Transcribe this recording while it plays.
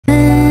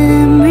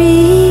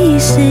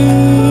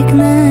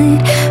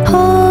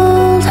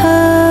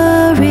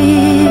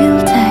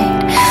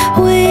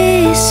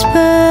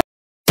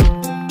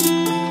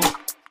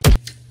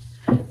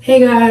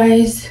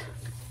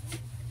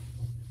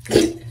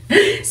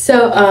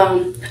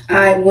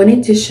I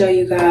wanted to show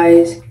you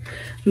guys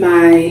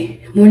my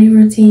morning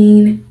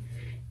routine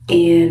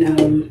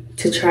and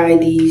to try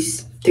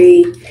these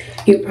 3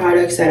 new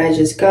products that I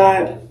just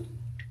got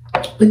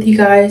with you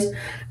guys.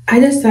 I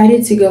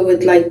decided to go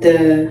with like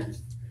the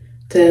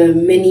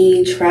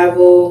mini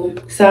travel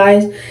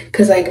size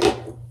because like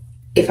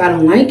if I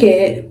don't like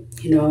it,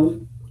 you know,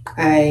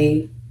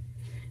 I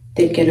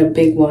didn't get a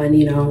big one,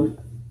 you know,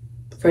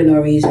 for no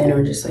reason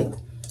or just like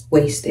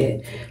waste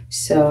it.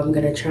 So I'm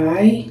gonna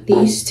try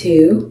these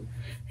 2,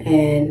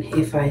 and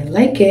if I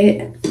like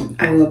it,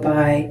 I will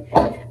buy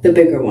the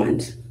bigger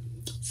ones.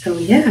 So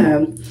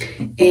yeah,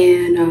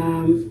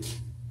 and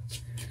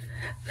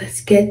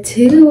let's get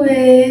to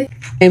it.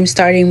 I'm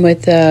starting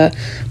with the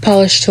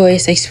Polish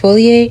Choice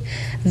Exfoliate.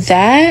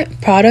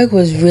 That product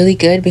was really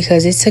good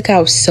because it took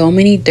out so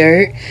many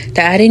dirt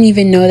that I didn't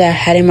even know that I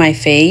had in my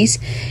face,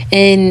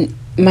 and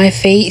my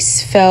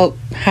face felt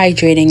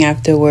hydrating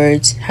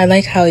afterwards. I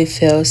like how it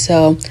feels,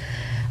 so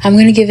I'm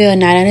gonna give it a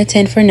 9 out of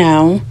 10 for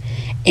now,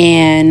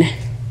 and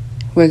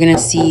we're gonna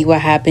see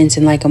what happens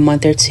in like a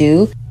month or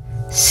 2.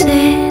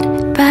 Sit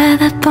by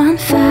the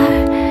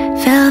bonfire,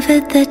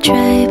 velvet that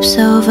drapes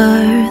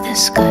over the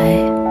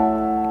sky.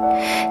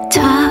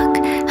 Talk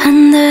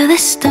under the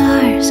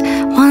stars,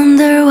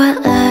 wonder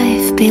what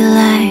life be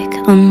like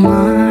on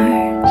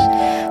Mars.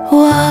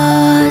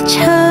 Watch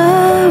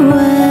her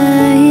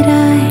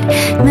wide-eyed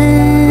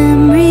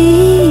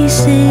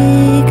memories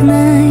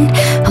ignite.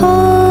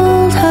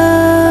 Hold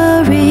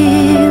her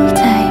real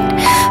tight,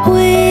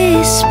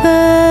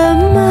 whisper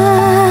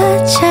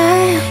my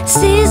child.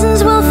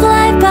 Seasons will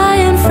fly by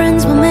and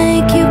friends will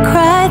make you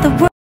cry.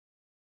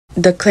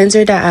 The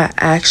cleanser that I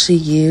actually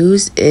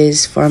use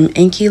is from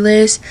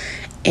Inculus,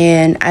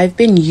 and I've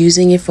been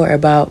using it for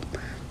about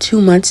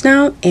 2 months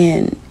now,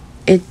 and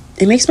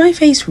it makes my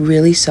face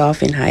really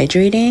soft and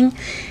hydrating,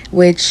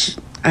 which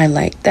I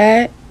like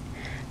that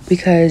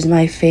because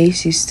my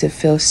face used to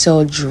feel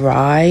so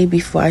dry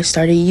before I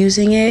started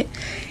using it.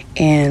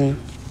 And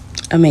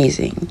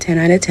amazing, 10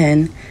 out of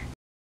 10.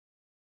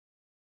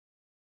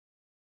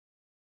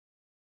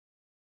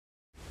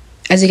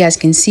 As you guys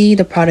can see,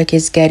 the product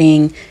is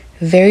getting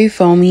very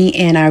foamy,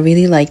 and I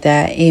really like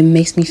that. It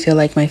makes me feel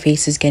like my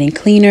face is getting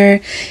cleaner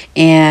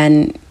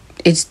and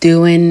it's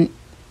doing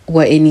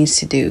what it needs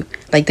to do.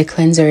 Like the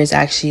cleanser is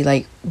actually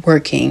like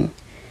working.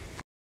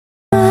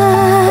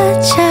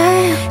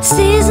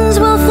 Seasons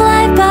will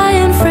fly by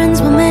and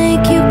friends will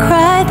make you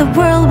cry. The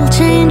world will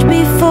change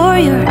before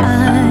your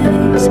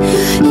eyes.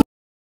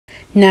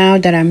 Now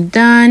that I'm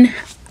done,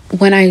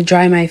 when I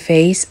dry my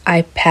face,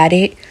 I pat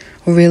it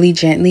really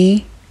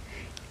gently.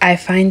 I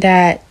find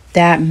that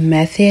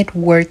method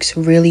works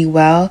really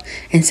well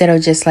instead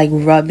of just like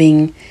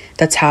rubbing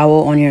the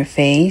towel on your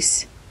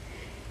face.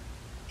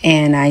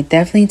 And I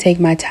definitely take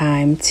my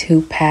time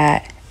to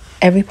pat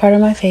every part of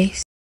my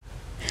face.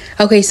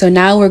 Okay, so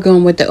now we're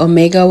going with the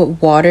Omega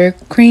Water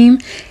Cream.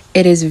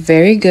 It is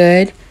very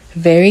good,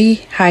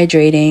 very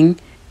hydrating,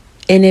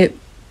 and it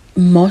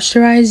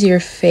moisturizes your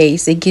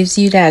face. It gives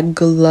you that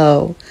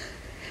glow,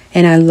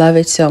 and I love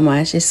it so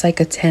much. It's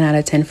like a 10 out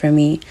of 10 for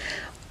me.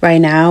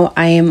 Right now,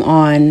 I am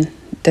on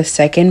the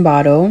 2nd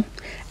bottle.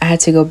 I had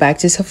to go back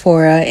to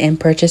Sephora and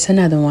purchase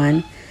another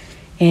one,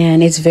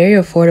 and it's very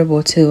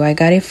affordable too. I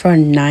got it for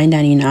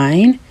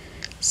 $9.99,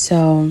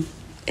 so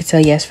it's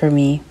a yes for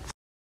me.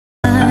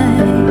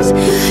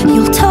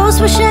 You'll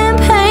toast with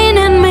champagne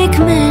and make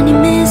many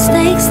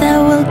mistakes that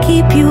will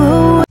keep you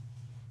away.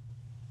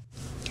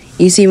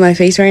 You see my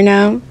face right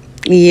now?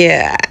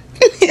 Yeah.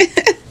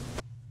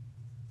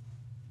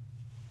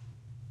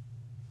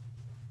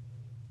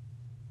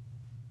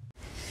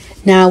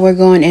 Now we're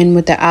going in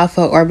with the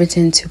Alpha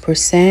Orbitin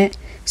 2%.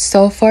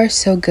 So far,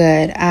 so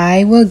good.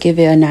 I will give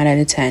it a 9 out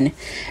of 10.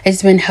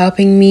 It's been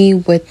helping me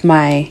with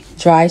my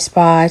dry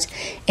spots,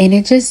 and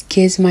it just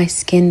gives my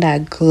skin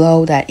that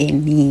glow that it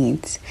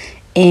needs.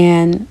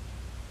 And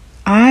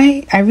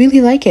I really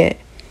like it.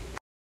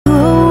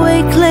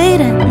 Awake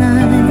late at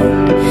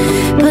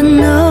night, but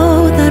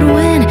know that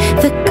when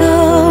the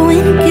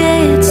going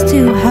gets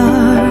too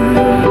hard,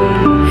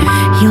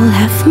 you'll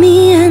have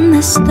me in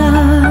the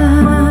stars.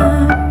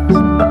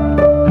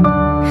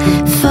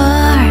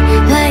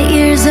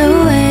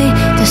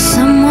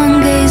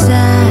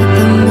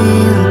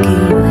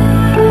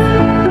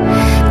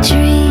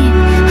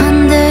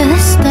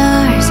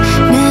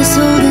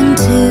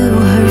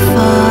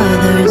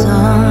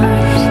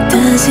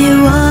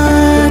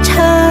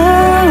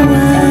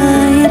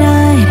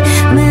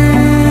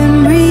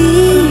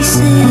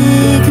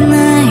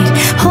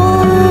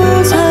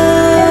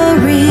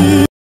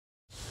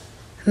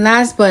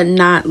 Last but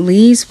not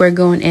least, we're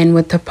going in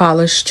with the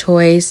Polish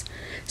Choice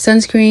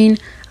sunscreen.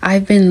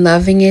 I've been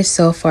loving it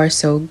so far,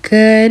 so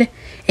good.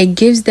 It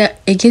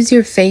gives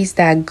your face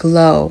that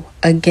glow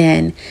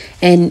again,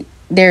 and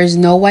there's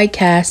no white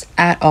cast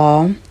at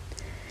all,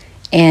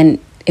 and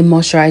it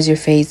moisturizes your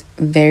face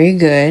very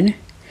good.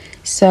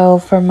 So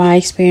for my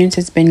experience,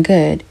 it's been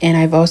good, and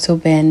I've also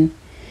been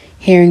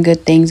hearing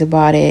good things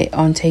about it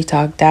on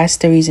TikTok. That's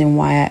the reason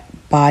why I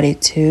bought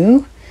it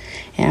too.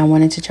 and I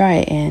wanted to try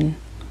it, and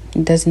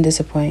it doesn't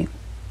disappoint.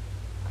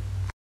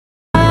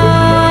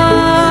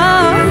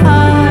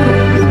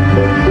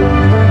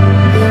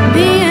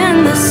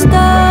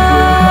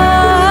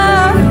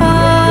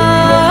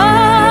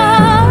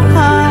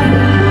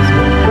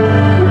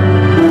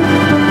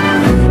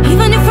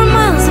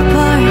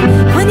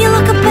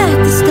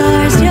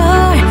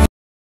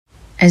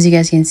 As you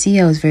guys can see,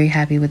 I was very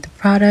happy with the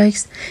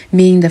products,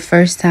 being the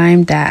first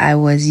time that I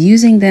was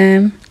using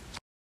them.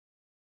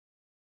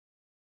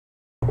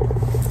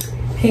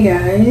 Hey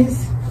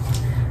guys,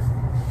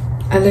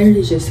 I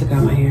literally just took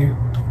out my hair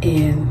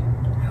and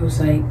I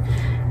was like,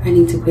 I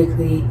need to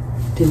quickly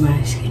do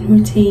my skin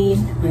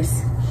routine.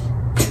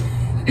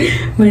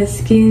 My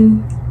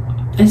skin,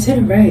 I said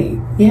it right.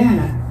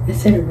 Yeah, I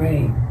said it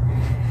right.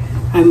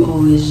 I'm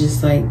always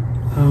just like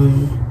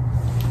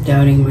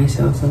doubting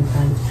myself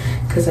sometimes,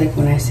 because like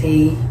when I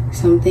say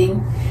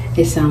something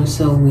it sounds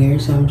so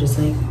weird, so I'm just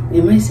like,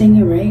 am I saying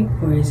it right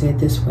or is it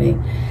this way?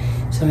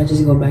 So I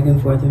just go back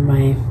and forth with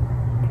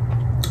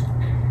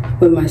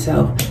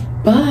myself.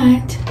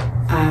 But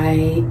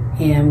I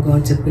am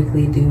going to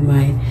quickly do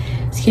my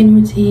skin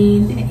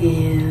routine,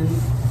 and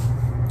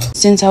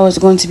since I was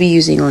going to be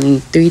using only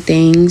 3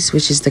 things,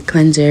 which is the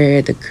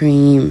cleanser, the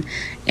cream,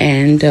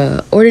 and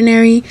the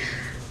ordinary,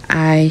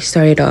 I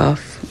started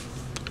off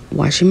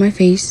washing my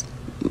face,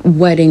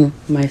 wetting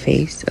my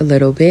face a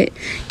little bit,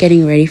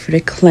 getting ready for the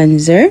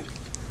cleanser.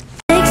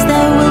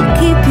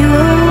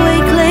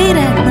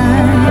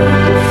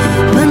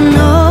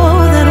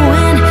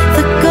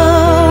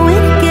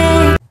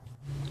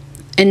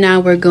 And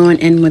now we're going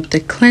in with the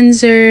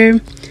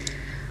cleanser.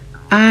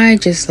 I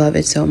just love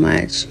it so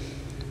much.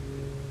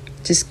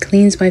 Just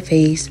cleans my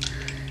face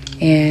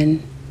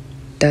and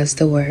does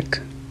the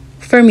work.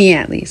 For me,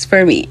 at least.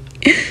 For me.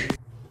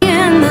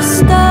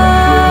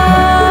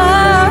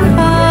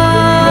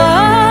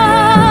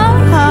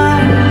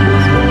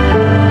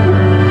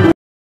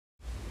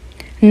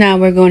 Now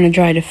we're going to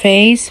dry the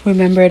face.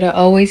 Remember to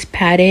always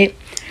pat it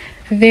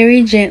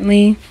very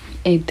gently.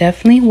 It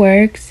definitely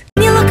works.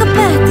 When you look up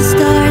at the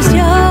stars,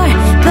 you're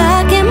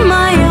back in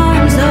my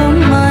arms, oh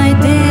my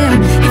dear.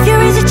 If you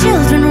raise your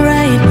children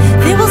right,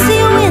 they will see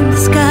you in the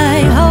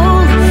sky.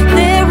 Hold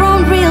their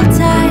own real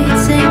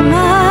tight, say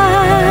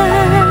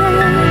my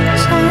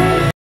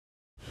child.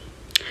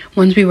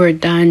 Once we were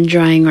done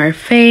drying our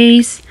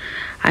face,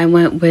 I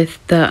went with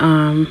the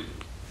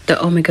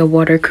Omega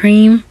water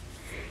cream.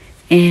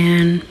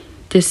 And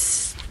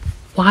just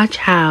watch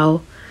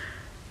how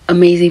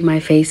amazing my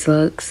face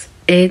looks.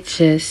 It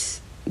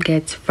just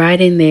gets right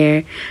in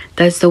there,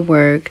 does the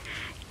work,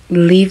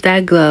 leave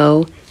that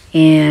glow,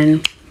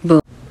 and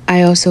boom.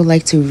 I also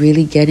like to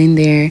really get in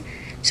there,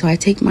 so I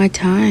take my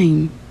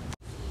time.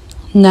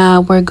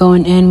 Now we're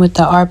going in with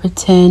the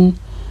Arbutin,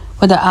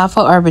 with the Alpha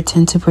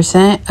Arbutin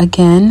 2%.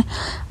 Again,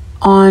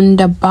 on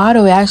the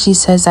bottle it actually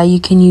says that you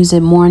can use it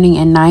morning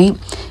and night,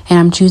 and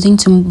I'm choosing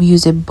to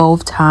use it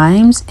both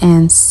times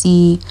and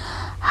see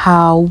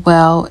how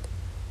well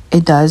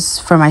it does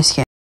for my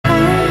skin.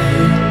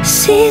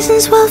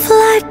 Seasons will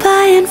fly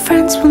by and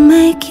friends will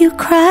make you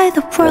cry.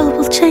 The world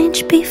will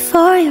change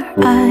before your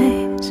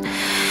eyes.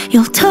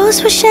 You'll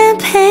toast with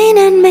champagne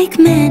and make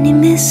many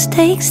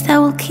mistakes that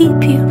will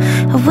keep you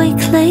awake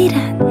late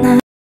at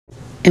night.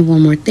 And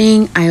one more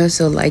thing, I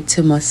also like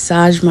to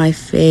massage my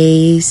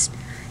face,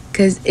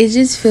 because it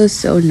just feels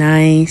so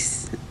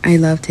nice. I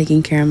love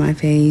taking care of my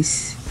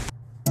face.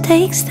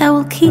 Mistakes that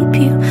will keep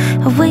you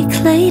awake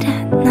late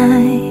at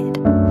night.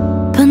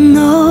 But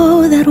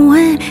know that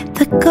when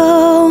the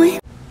going,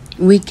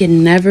 we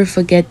can never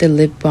forget the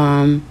lip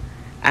balm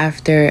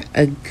after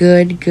a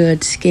good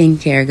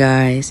skincare,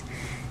 guys.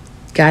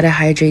 Gotta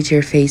hydrate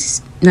your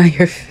face, not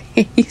your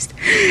face,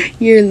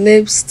 your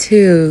lips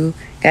too.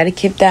 Gotta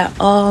keep that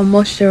all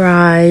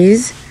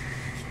moisturized.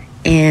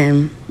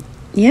 And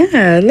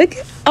yeah, look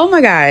at, oh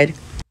my god,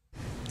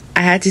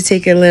 I had to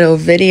take a little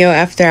video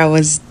after I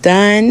was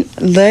done.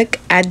 Look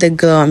at the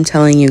glow, I'm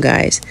telling you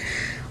guys.